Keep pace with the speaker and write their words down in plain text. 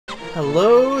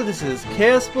Hello, this is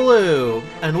Kaosubaloo,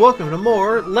 and welcome to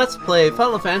more Let's Play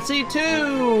Final Fantasy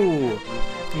II!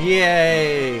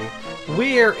 Yay!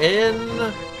 We are in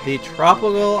the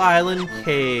tropical island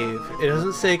cave. It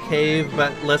doesn't say cave,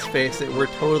 but let's face it, we're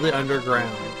totally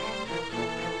underground.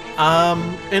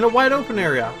 In a wide open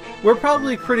area. We're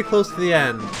probably pretty close to the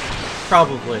end.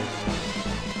 Probably.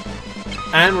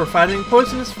 And we're fighting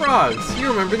poisonous frogs. You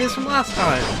remember these from last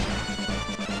time.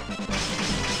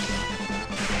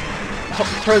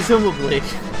 Presumably.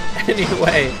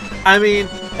 Anyway, I mean,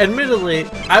 admittedly,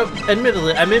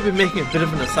 I may be making a bit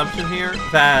of an assumption here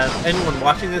that anyone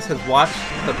watching this has watched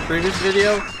the previous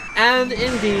video, and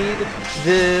indeed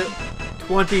the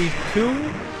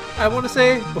 22, I want to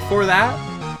say, before that.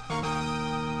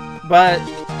 But,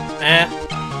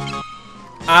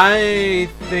 I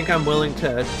think I'm willing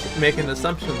to make an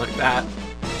assumption like that,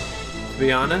 to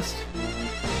be honest.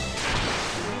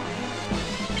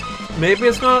 Maybe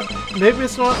it's not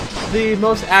the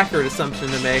most accurate assumption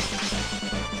to make,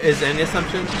 is any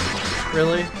assumption,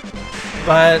 really,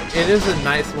 but it is a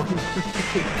nice one to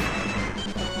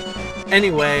make.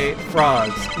 Anyway,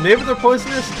 frogs. Maybe they're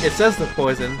poisonous? It says they're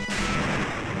poison.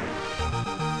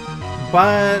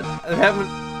 But they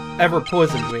haven't ever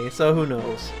poisoned me, so who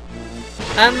knows.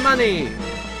 And money!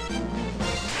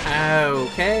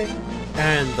 Okay,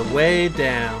 and the way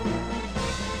down.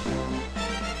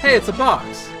 Hey, it's a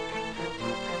box!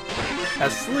 A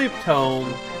sleep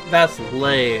tome? That's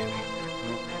lame.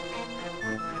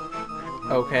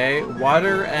 Okay,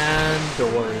 water and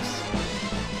doors.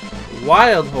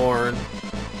 Wild horn?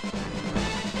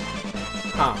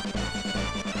 Huh.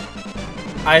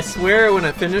 I swear when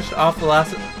I finished off the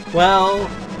last... Well,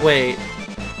 wait.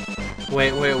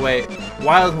 Wait.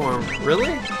 Wild horn,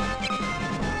 really?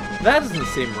 That doesn't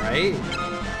seem right.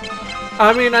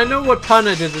 I mean, I know what pun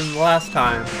I did in the last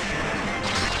time.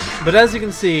 But as you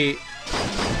can see,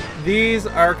 these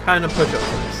are kind of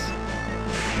pushovers.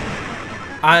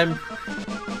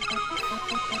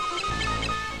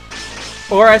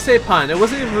 Or I say pun. It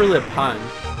wasn't even really a pun.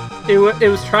 It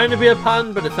was trying to be a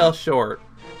pun, but it fell short.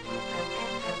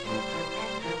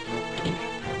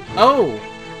 Oh!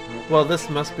 Well, this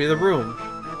must be the room.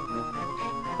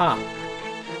 Huh.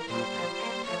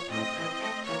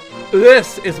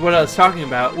 This is what I was talking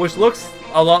about, which looks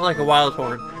a lot like a wild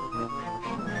horn.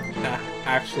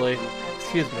 Actually.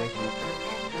 Excuse me.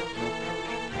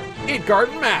 Eat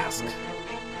garden mask!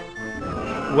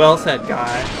 Well said,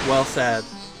 guy. Well said.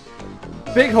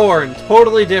 Bighorn,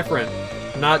 totally different.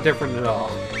 Not different at all.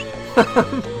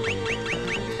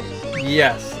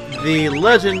 Yes, the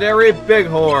legendary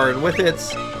Bighorn with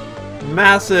its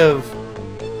massive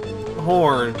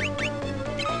horn.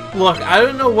 Look, I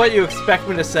don't know what you expect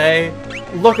me to say.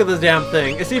 Look at this damn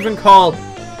thing. It's even called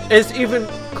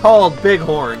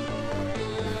Bighorn.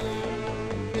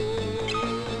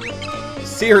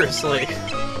 Seriously.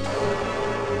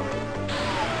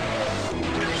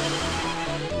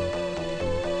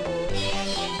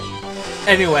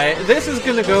 Anyway, this is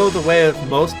gonna go the way of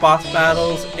most boss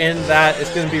battles in that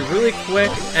it's gonna be really quick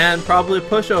and probably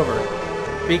pushover.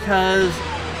 Because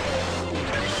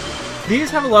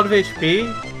these have a lot of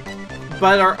HP,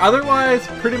 but are otherwise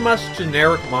pretty much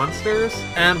generic monsters.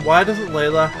 And why doesn't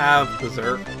Layla have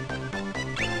Berserk?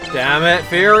 Damn it,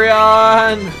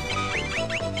 Furion!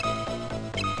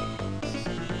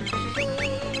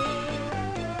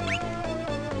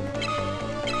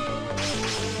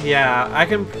 Yeah, I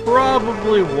can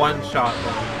probably one-shot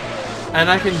them. And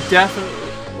I can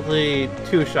definitely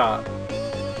two-shot.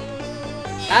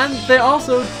 And they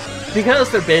also, because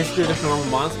they're basically just normal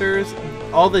monsters,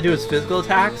 all they do is physical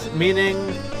attacks, meaning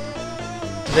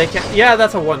they can't... Yeah,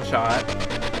 that's a one-shot.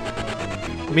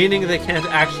 Meaning they can't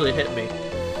actually hit me.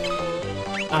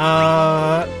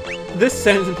 This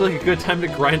sounds like a good time to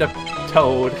grind up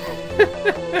Toad.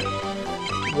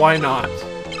 Why not?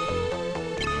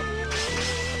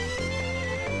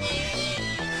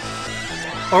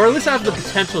 Or at least I have the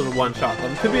potential to one-shot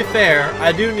them. To be fair,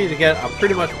 I do need to get a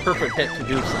pretty much perfect hit to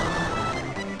do so.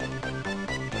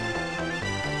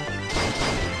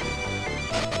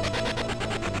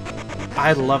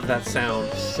 I love that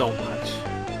sound so much.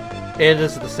 It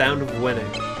is the sound of winning.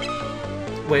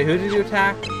 Wait, who did you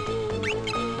attack?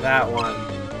 That one.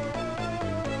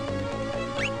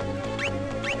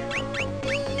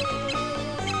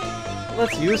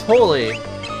 Let's use Holy.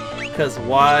 Because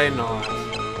why not?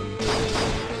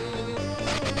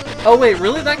 Oh wait,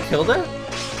 really? That killed it?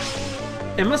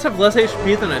 It must have less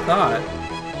HP than I thought.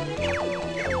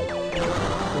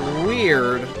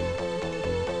 Weird.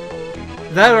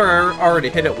 That or I already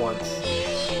hit it once.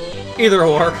 Either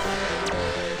or.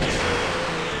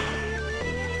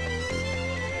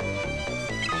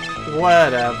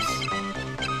 Whatevs.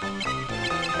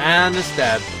 And it's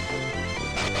dead.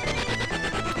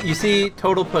 You see,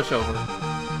 total pushover.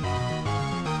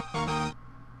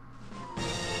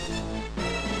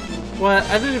 What?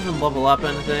 I didn't even level up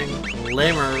anything.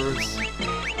 Lamers.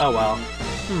 Oh well.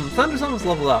 Thunderstorm's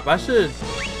leveled up. I should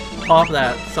pop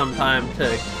that sometime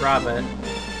to grab it.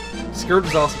 Scourge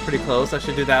is also pretty close. I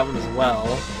should do that one as well.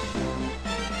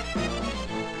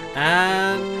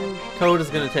 And Toad is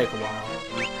going to take a while.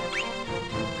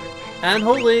 And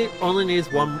Holy only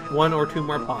needs one or two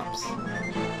more pops.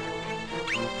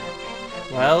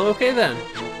 Well, okay then.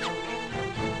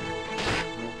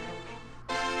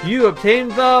 You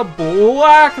obtained the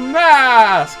Black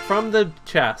Mask from the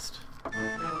chest.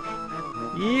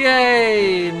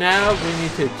 Yay! Now we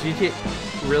need to GT...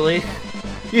 Really?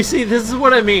 You see, this is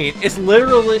what I mean. It's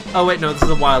literally... Oh wait, no, this is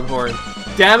a Wild Horde.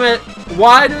 Damn it!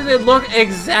 Why do they look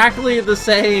exactly the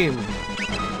same?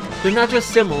 They're not just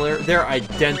similar, they're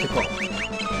identical.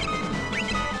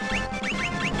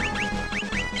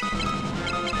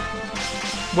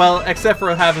 Well, except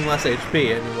for having less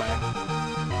HP, anyway.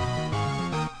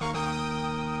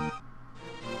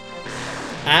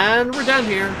 And we're done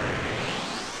here.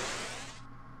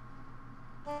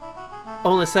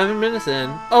 Only 7 minutes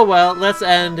in. Oh well, let's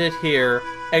end it here.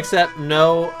 Except,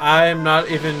 no, I'm not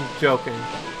even joking.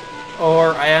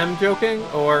 Or I am joking,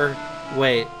 or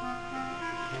wait.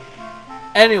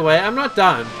 Anyway, I'm not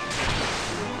done.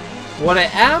 What I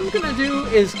am gonna do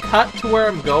is cut to where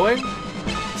I'm going.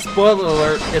 Spoiler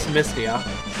alert, it's Mystia.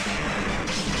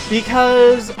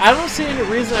 Because I don't see any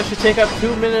reason I should take up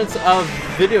 2 minutes of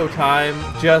video time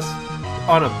just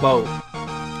on a boat.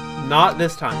 Not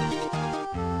this time.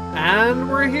 And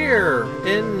we're here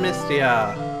in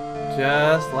Mystia.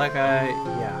 Just like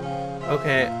yeah.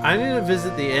 Okay, I need to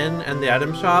visit the inn and the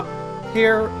item shop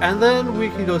here, and then we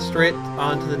can go straight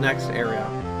on to the next area.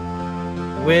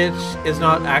 Which is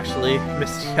not actually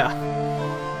Mystia.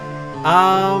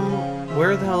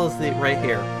 Where the hell is the... right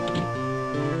here.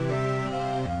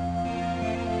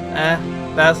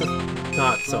 That's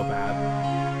not so bad.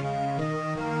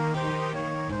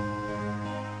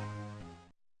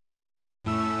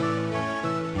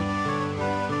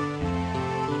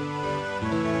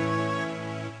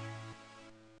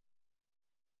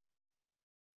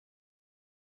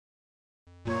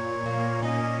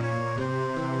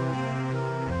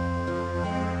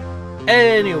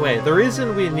 Anyway, the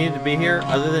reason we needed to be here,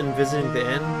 other than visiting the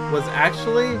inn, was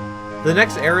actually the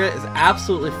next area is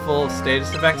absolutely full of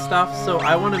status effect stuff, so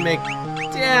I want to make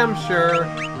damn sure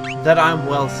that I'm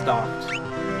well stocked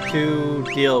to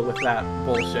deal with that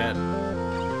bullshit.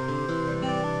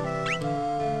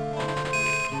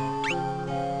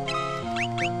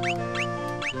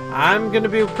 I'm gonna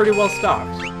be pretty well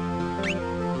stocked,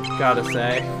 gotta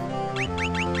say.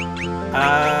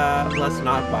 Let's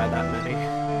not buy that many.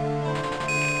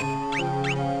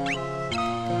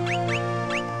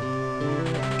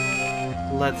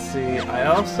 Let's see, I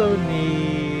also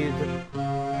need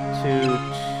to...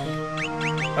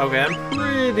 Okay, I'm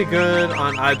pretty good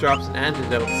on eye drops and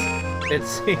antidotes, it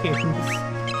seems.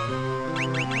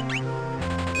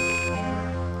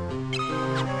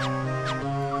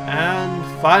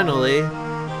 And finally,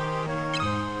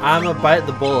 I'm gonna bite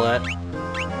the bullet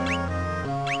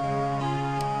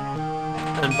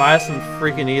and buy some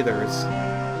freaking ethers.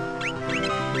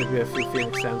 Maybe a few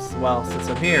Phoenix Gems as well, since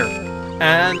I'm here.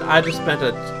 And I just spent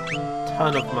a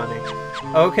ton of money.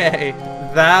 Okay,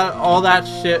 all that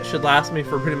shit should last me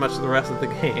for pretty much the rest of the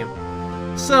game.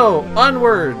 So,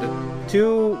 onward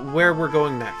to where we're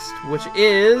going next, which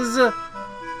is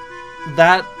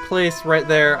that place right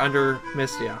there under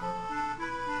Mystia.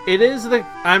 It is the...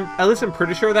 at least I'm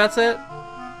pretty sure that's it.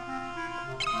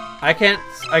 I can't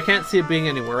see it being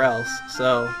anywhere else,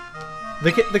 so...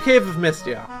 The Cave of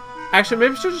Mystia. Actually,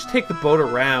 maybe I should just take the boat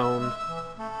around.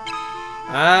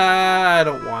 I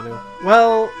don't want to.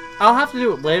 Well, I'll have to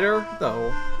do it later,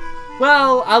 though.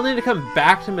 Well, I'll need to come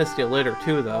back to Mystia later,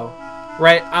 too, though.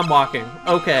 Right, I'm walking.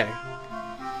 Okay.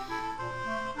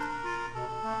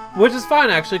 Which is fine,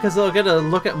 actually, because I'll get a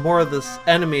look at more of the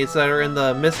enemies that are in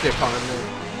the Mystia continent.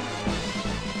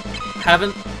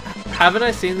 Haven't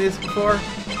I seen these before?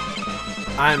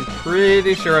 I'm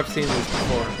pretty sure I've seen these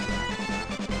before.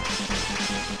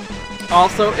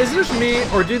 Also, is it just me,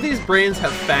 or do these brains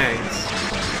have fangs?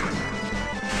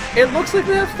 It looks like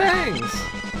they have fangs!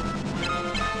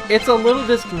 It's a little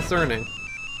disconcerting.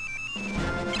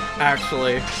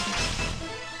 Actually.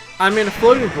 I mean, a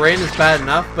floating brain is bad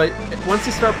enough, but once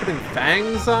you start putting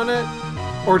fangs on it,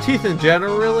 or teeth in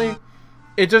general, really,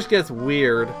 it just gets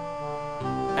weird.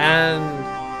 And,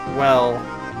 well,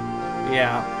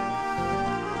 yeah.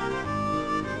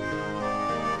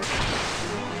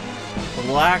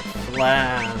 black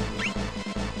flan.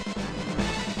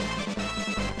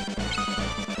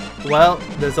 Well,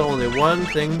 there's only one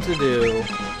thing to do.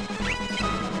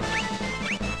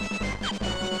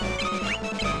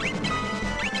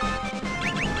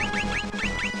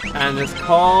 And it's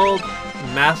called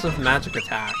Massive Magic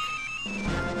Attack.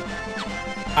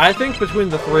 I think between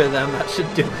the three of them, that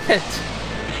should do it.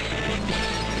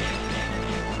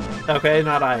 Okay,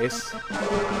 not ice.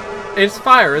 It's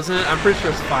fire, isn't it? I'm pretty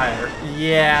sure it's fire.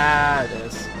 Yeah, it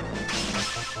is.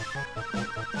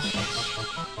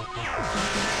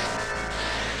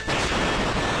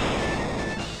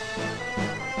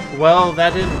 Well,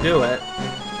 that didn't do it.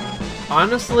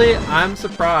 Honestly, I'm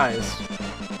surprised.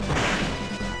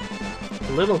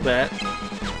 A little bit.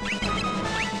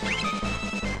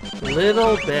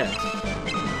 Little bit.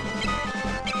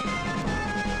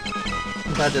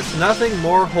 But it's nothing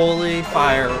more holy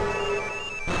fire.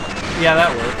 Yeah,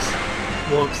 that works.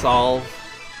 Won't solve.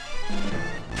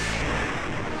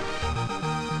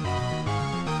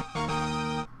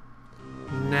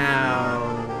 Now...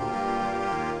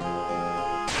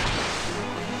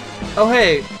 Oh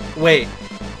hey, wait.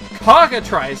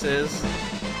 Cockatrices?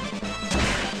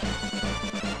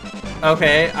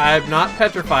 Okay, I'm not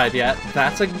petrified yet.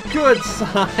 That's a good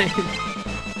sign.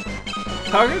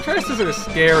 Cockatrices are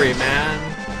scary, man.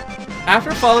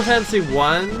 After Final Fantasy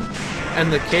 1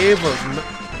 and the Cave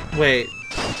of... Wait.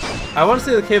 I want to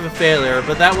say the Cave of Failure,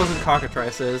 but that wasn't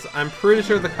cockatrices. I'm pretty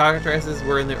sure the cockatrices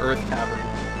were in the Earth Cavern.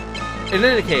 In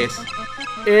any case,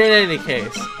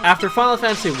 after Final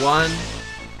Fantasy 1,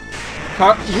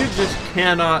 you just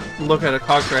cannot look at a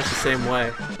cockatrice the same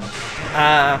way.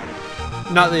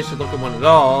 Not that you should look at one at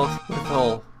all, with the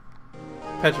whole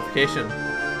petrification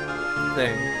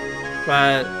thing.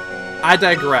 But I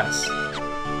digress.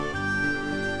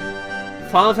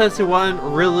 Final Fantasy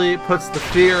 1 really puts the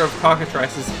fear of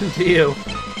cockatrices into you.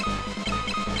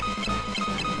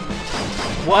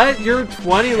 What? You're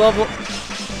 20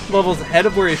 levels ahead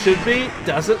of where you should be?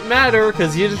 Doesn't matter,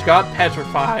 because you just got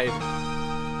petrified.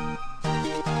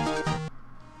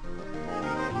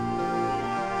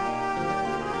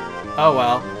 Oh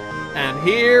well. And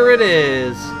here it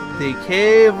is, the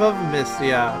Cave of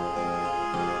Mystia.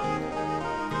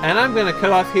 And I'm gonna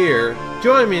cut off here.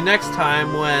 Join me next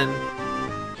time when...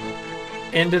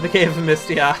 Into the Cave of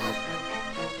Mystia.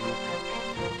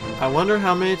 I wonder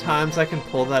how many times I can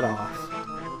pull that off.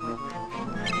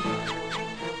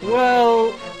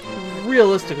 Well,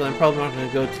 realistically, I'm probably not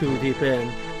gonna go too deep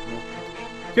in.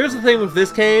 Here's the thing with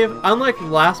this cave, unlike the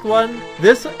last one,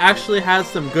 this actually has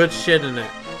some good shit in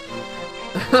it.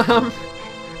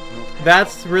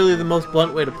 That's really the most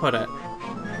blunt way to put it.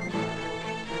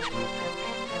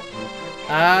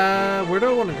 Where do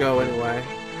I want to go anyway?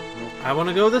 I want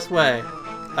to go this way.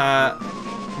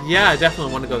 Yeah, I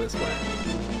definitely want to go this way.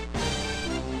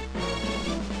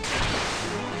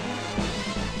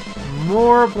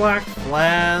 More black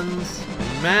flans.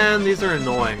 Man, these are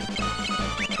annoying.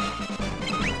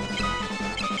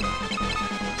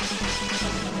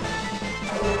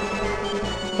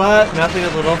 But nothing a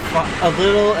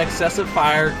little excessive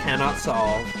fire cannot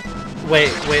solve.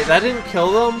 Wait, that didn't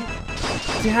kill them?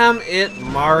 Damn it,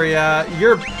 Maria.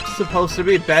 You're supposed to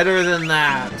be better than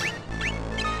that.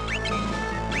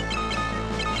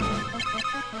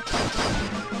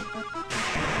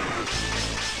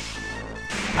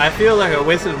 I feel like I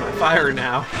wasted my fire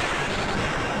now.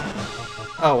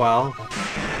 Oh well.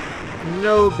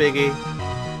 No biggie.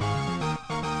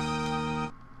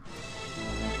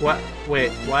 What?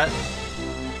 Wait, what?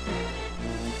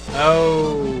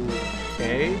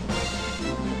 Okay.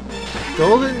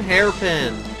 Golden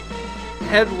hairpin.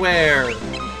 Headwear.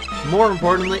 More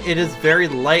importantly, it is very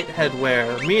light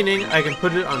headwear, meaning I can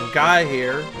put it on Guy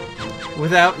here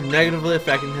without negatively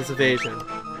affecting his evasion.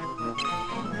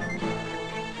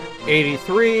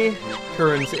 83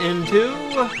 turns into...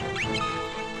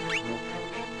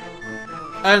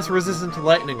 And it's resistant to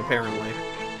lightning, apparently.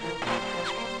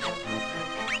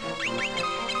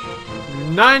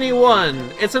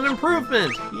 91! It's an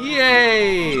improvement!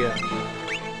 Yay!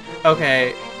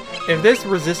 Okay, if this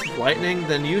resists lightning,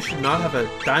 then you should not have a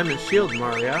diamond shield,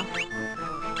 Maria.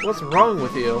 What's wrong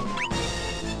with you?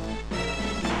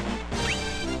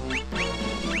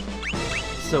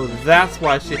 So that's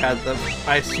why she had the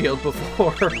ice shield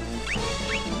before.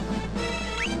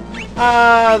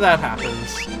 That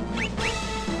happens.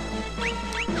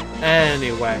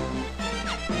 Anyway.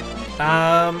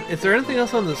 Is there anything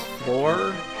else on this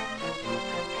floor?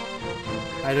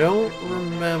 I don't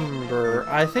remember.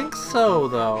 I think so,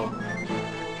 though.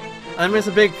 I mean, it's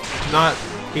a big... not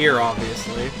here,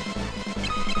 obviously.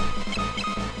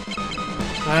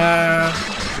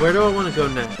 Where do I want to go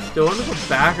next? Do I want to go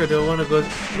back or do I want to go...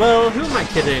 Well, who am I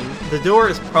kidding? The door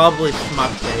is probably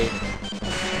schmuck bait.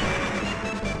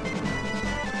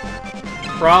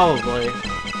 Probably.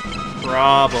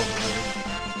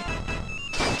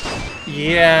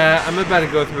 Yeah, I'm about to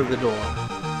go through the door.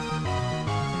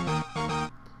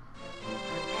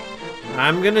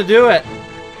 I'm gonna do it.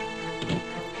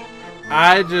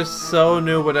 I just so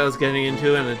knew what I was getting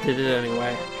into and I did it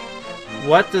anyway.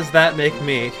 What does that make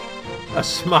me? A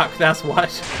schmuck, that's what.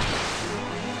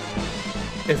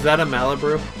 Is that a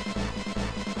Malibu?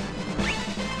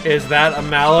 Is that a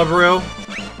Malibu?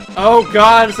 Oh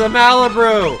god, it's a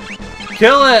Malibu!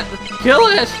 Kill it! Kill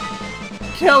it!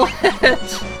 Kill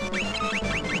it!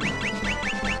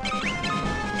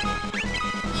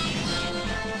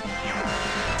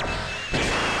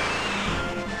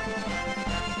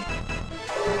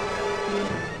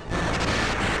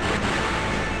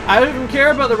 I don't even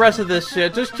care about the rest of this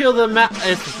shit. Just kill the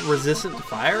It's resistant to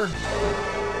fire?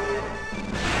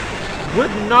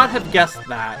 Would not have guessed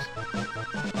that.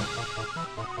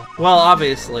 Well,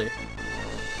 obviously.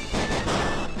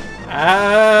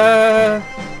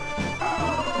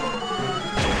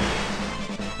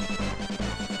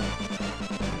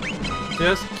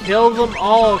 Just kill them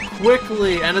all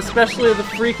quickly, and especially the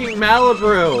freaking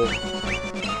Malibu.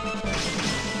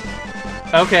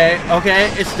 Okay, okay,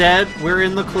 it's dead. We're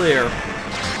in the clear.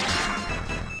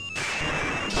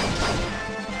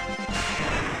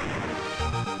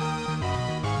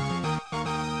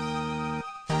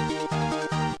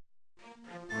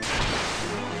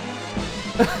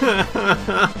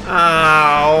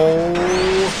 Ow.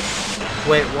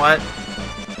 Wait, what?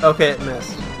 Okay, it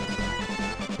missed.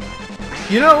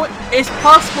 You know, it's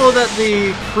possible that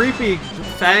the creepy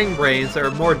fang brains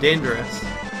are more dangerous.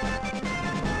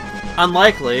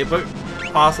 Unlikely, but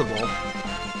possible.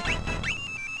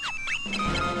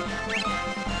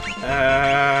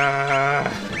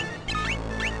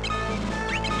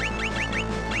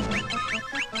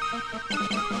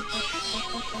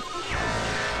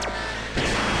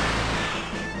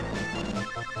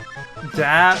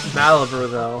 That Malibu,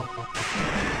 though,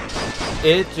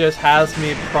 it just has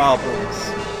me problems.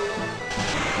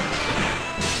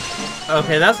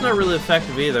 Okay, that's not really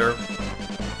effective either.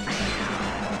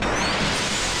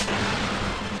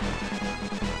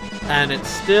 And it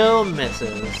still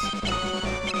misses.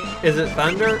 Is it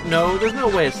thunder? No, there's no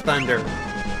way it's thunder.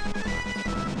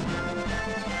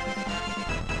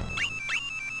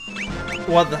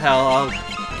 What the hell,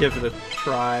 I'll give it a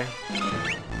try.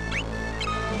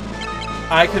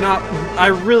 I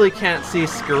really can't see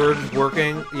Scourge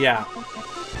working. Yeah,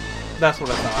 that's what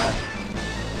I thought.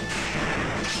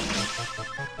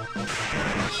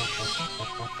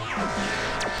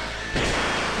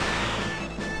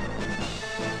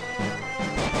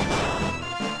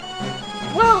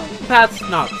 Well, that's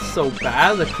not so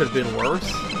bad. That could have been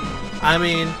worse. I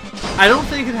mean, I don't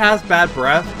think it has bad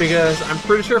breath because I'm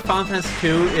pretty sure Final Fantasy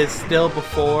II is still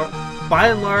before, by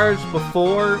and large,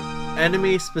 before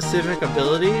enemy-specific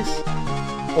abilities,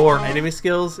 or enemy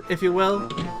skills, if you will.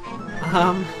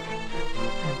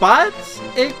 But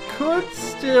it could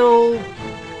still...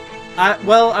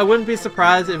 well, I wouldn't be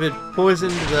surprised if it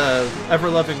poisoned the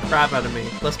ever-loving crap out of me.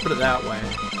 Let's put it that way.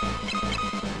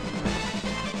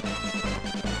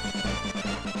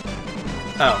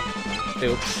 Oh.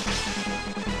 Oops.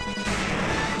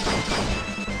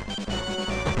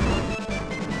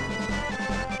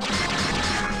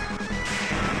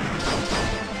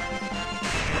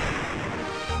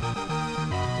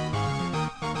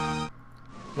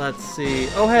 Let's see.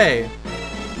 Oh, hey!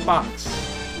 Box.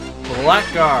 Black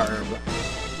Garb.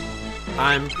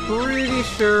 I'm pretty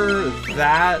sure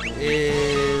that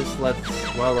is... Let's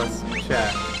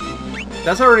check.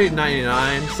 That's already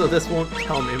 99, so this won't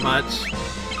tell me much.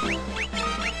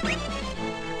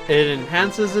 It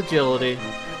enhances agility.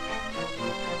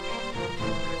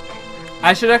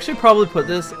 I should actually probably put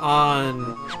this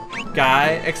on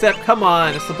Guy, except come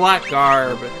on, it's the Black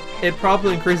Garb. It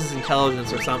probably increases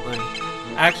intelligence or something.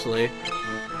 Actually,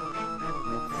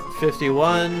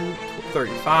 51,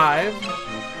 35.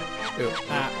 Ooh,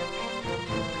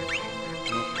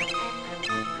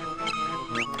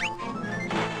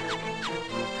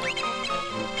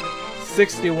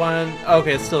 61.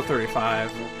 Okay, it's still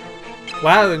 35.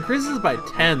 Wow, it increases by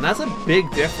 10. That's a big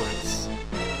difference.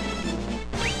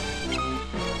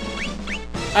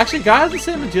 Actually, Guy has the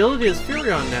same agility as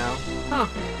Furion now. Huh,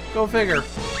 go figure.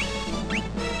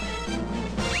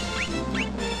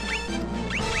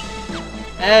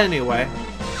 Anyway.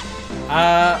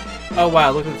 Oh wow,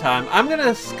 look at the time. I'm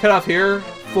gonna cut off here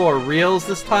for reals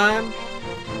this time.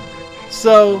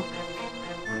 So,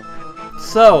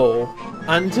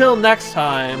 until next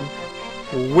time,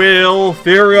 will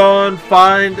Furion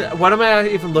find... What am I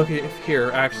even looking at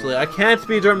here, actually? I can't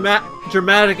be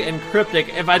dramatic and cryptic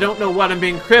if I don't know what I'm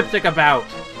being cryptic about.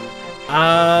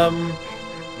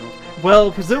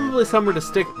 Well, presumably somewhere to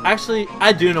stick... Actually,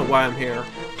 I do know why I'm here.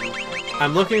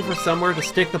 I'm looking for somewhere to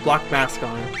stick the black mask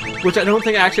on, which I don't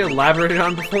think I actually elaborated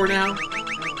on before now.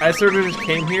 I sort of just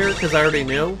came here because I already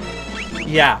knew.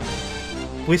 Yeah.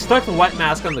 We stuck the white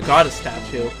mask on the goddess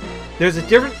statue. There's a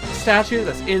different statue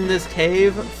that's in this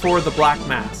cave for the black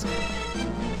mask.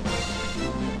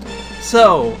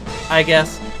 So, I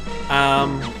guess,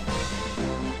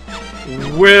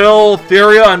 will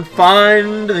Furion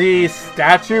find the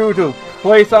statue to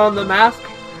place on the mask?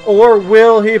 Or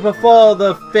will he befall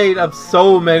the fate of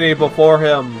so many before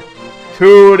him?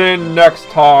 Tune in next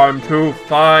time to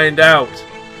find out.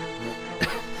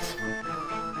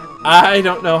 I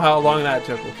don't know how long that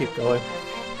joke will keep going.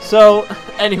 So,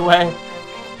 anyway,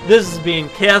 this has been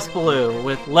Kaosubaloo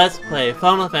with Let's Play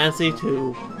Final Fantasy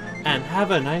II, and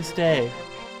have a nice day.